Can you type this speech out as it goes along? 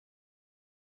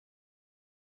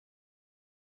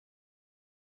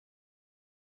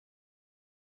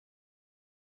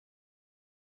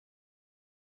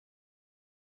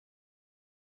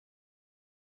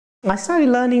I started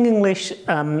learning English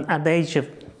at the age of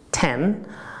 10,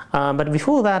 but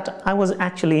before that I was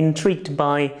actually intrigued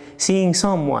by seeing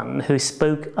someone who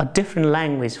spoke a different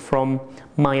language from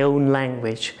my own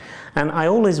language. And I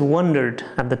always wondered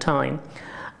at the time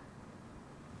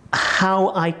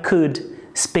how I could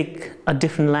speak a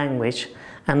different language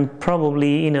and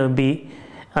probably, be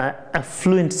a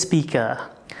fluent speaker.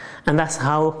 And that's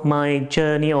how my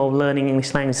journey of learning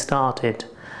English language started.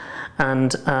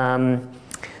 And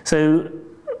so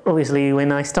obviously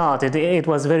when I started, it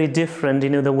was very different,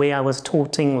 the way I was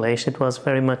taught English. It was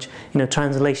very much,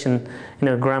 translation,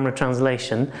 grammar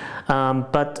translation.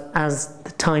 But as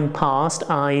the time passed,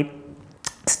 I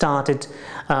started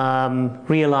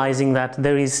realizing that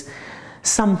there is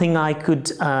something I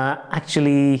could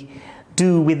actually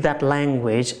do with that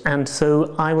language, and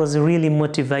so I was really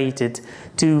motivated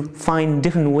to find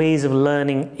different ways of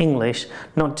learning English,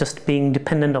 not just being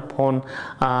dependent upon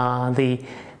the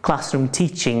classroom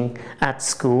teaching at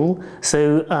school.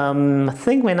 So I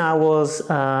think when I was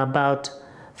about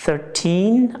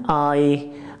 13,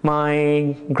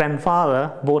 my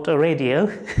grandfather bought a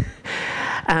radio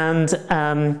and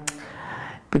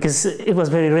because it was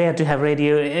very rare to have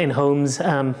radio in homes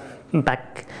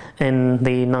back in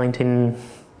the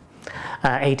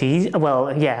 1980s,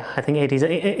 well, yeah, I think 80s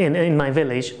in my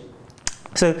village.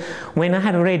 So when I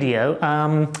had a radio,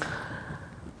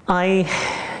 I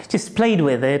just played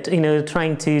with it,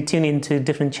 trying to tune into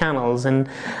different channels, and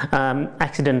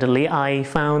accidentally I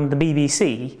found the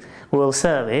BBC World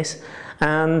Service,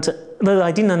 and though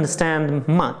I didn't understand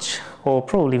much, or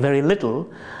probably very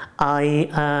little, I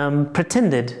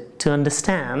pretended to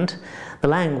understand the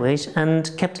language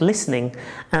and kept listening.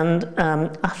 And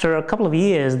after a couple of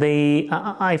years,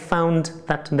 I found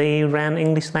that they ran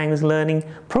English language learning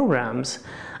programs,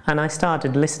 and I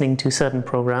started listening to certain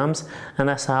programs, and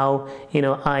that's how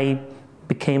I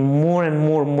became more and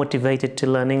more motivated to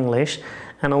learn English.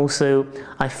 And also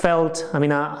I felt,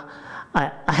 I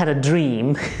had a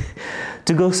dream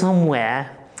to go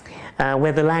somewhere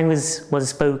where the language was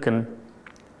spoken.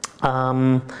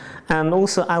 And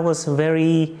also I was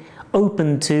very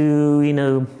open to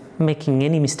making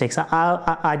any mistakes.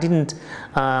 I didn't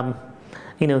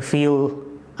feel,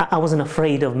 I wasn't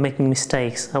afraid of making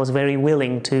mistakes. I was very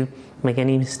willing to make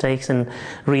any mistakes and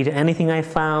read anything I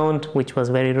found, which was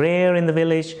very rare in the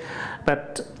village.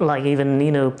 But like even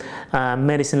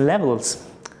medicine levels,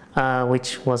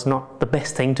 which was not the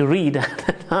best thing to read at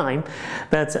the time,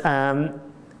 but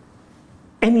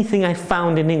anything I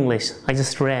found in English I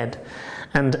just read.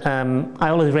 And I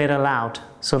always read aloud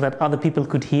so that other people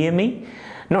could hear me.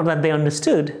 Not that they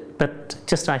understood, but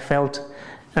just I felt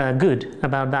good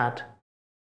about that.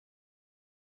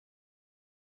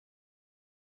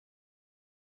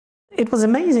 It was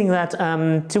amazing that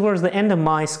towards the end of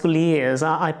my school years,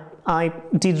 I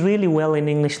did really well in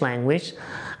English language.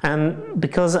 And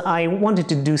because I wanted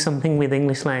to do something with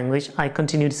English language, I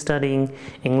continued studying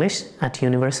English at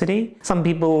university. Some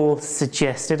people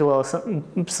suggested, well,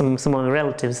 some of my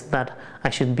relatives, that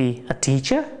I should be a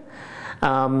teacher.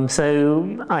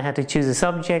 So I had to choose a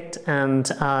subject,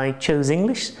 and I chose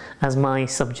English as my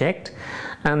subject.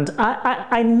 And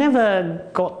I never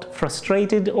got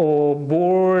frustrated or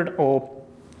bored or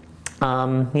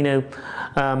never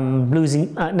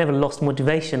lost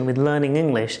motivation with learning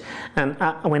English. And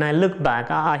when I look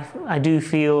back, I do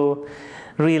feel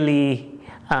really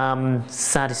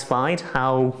satisfied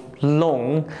how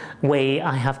long way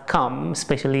I have come,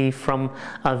 especially from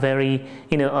a very,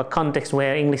 a context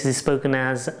where English is spoken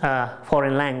as a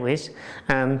foreign language,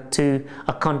 and to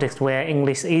a context where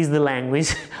English is the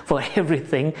language for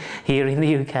everything here in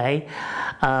the UK.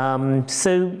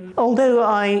 So although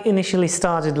I initially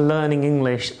started learning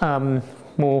English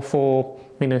more for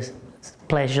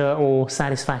pleasure or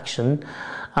satisfaction,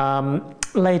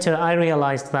 later I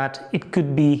realized that it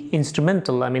could be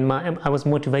instrumental. I was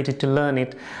motivated to learn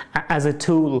it as a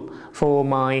tool for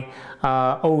my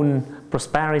own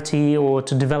prosperity, or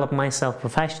to develop myself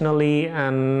professionally,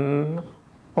 and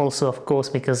also, of course,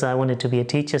 because I wanted to be a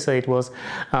teacher. So it was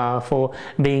for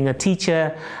being a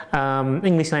teacher,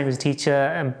 English language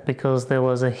teacher, because there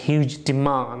was a huge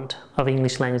demand of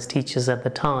English language teachers at the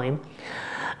time.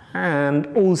 And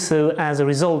also as a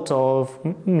result of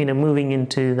moving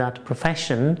into that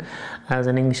profession as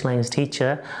an English language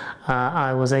teacher,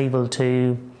 I was able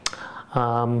to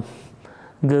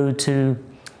go to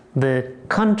the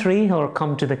country, or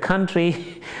come to the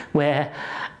country where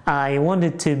I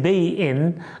wanted to be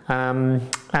in,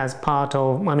 as part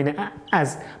of,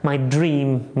 as my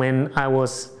dream when I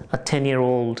was a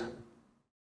 10-year-old.